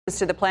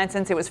To the plan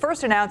since it was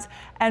first announced,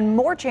 and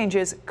more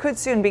changes could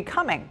soon be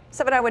coming.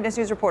 7 Eyewitness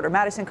News reporter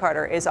Madison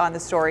Carter is on the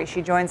story.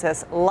 She joins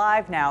us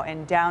live now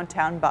in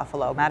downtown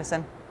Buffalo.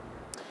 Madison.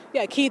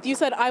 Yeah, Keith, you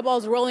said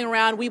eyeballs rolling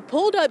around. We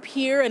pulled up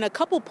here and a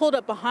couple pulled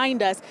up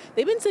behind us.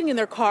 They've been sitting in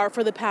their car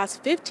for the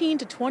past 15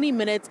 to 20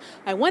 minutes.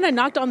 I went and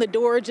knocked on the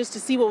door just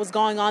to see what was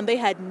going on. They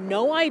had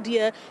no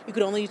idea you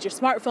could only use your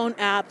smartphone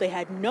app. They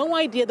had no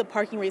idea the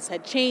parking rates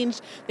had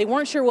changed. They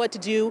weren't sure what to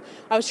do.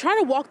 I was trying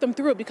to walk them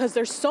through it because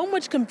there's so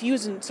much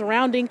confusion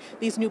surrounding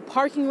these new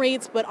parking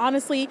rates. But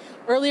honestly,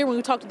 earlier when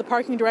we talked to the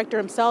parking director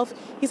himself,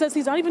 he says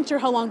he's not even sure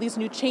how long these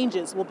new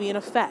changes will be in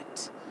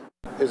effect.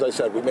 As I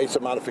said, we made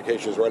some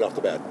modifications right off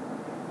the bat,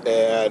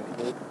 and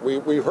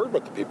we heard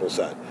what the people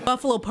said.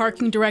 Buffalo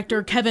Parking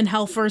Director Kevin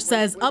Helfer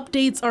says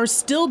updates are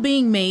still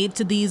being made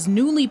to these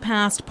newly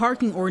passed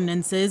parking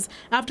ordinances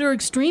after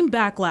extreme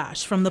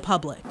backlash from the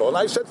public. Well, and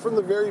I said from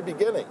the very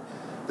beginning,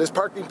 this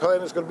parking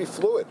plan is going to be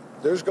fluid.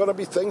 There's going to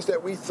be things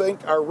that we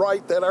think are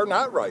right that are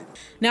not right.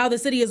 Now the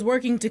city is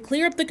working to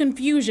clear up the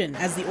confusion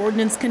as the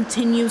ordinance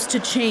continues to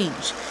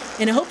change,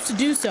 and it hopes to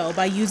do so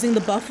by using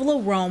the Buffalo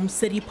Rome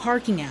City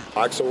Parking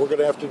app. So we're going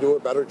to have to do a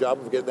better job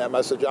of getting that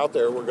message out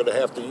there. We're going to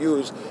have to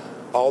use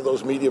all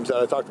those mediums that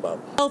I talked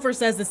about. Helfer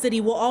says the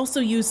city will also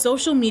use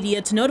social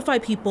media to notify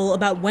people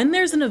about when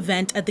there's an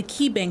event at the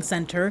KeyBank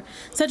Center,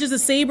 such as a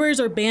Sabres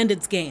or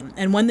Bandits game,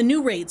 and when the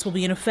new rates will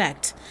be in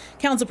effect.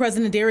 Council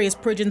President Darius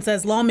Pridgeon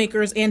says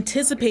lawmakers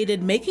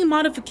anticipated making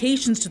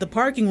modifications to the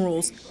parking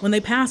rules when they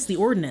passed the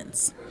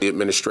ordinance. The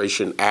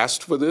administration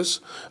asked for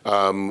this.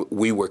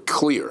 We were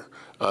clear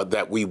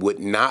that we would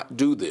not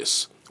do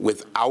this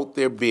without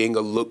there being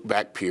a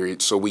look-back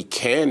period so we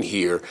can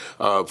hear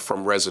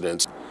from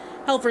residents.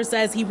 Helfer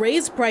says he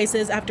raised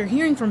prices after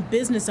hearing from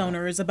business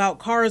owners about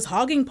cars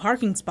hogging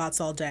parking spots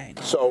all day.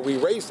 So we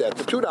raised that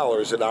to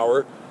 $2 an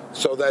hour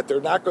so that they're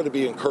not going to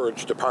be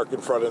encouraged to park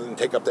in front of and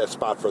take up that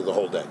spot for the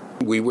whole day.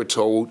 We were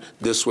told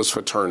this was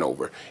for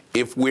turnover.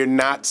 If we're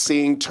not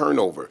seeing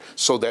turnover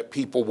so that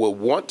people will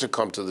want to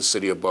come to the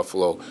city of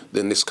Buffalo,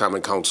 then this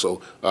Common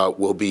Council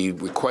will be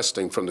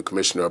requesting from the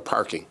Commissioner of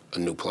Parking a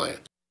new plan.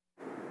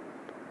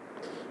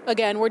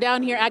 Again, we're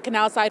down here at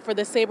Canal Side for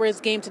the Sabres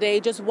game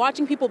today, just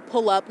watching people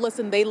pull up.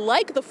 Listen, they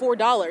like the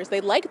 $4. They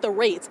like the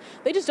rates.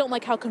 They just don't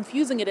like how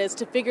confusing it is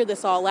to figure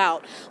this all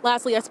out.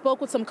 Lastly, I spoke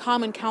with some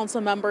Common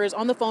Council members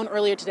on the phone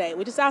earlier today.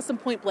 We just asked them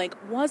point blank,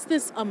 was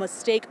this a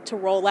mistake to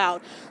roll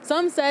out?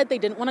 Some said they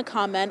didn't want to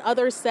comment.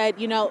 Others said,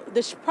 you know,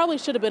 this probably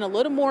should have been a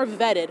little more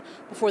vetted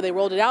before they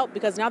rolled it out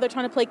because now they're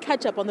trying to play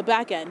catch up on the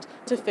back end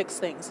to fix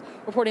things.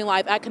 Reporting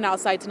live at Canal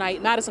Side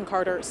tonight, Madison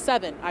Carter,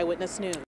 7 Eyewitness News.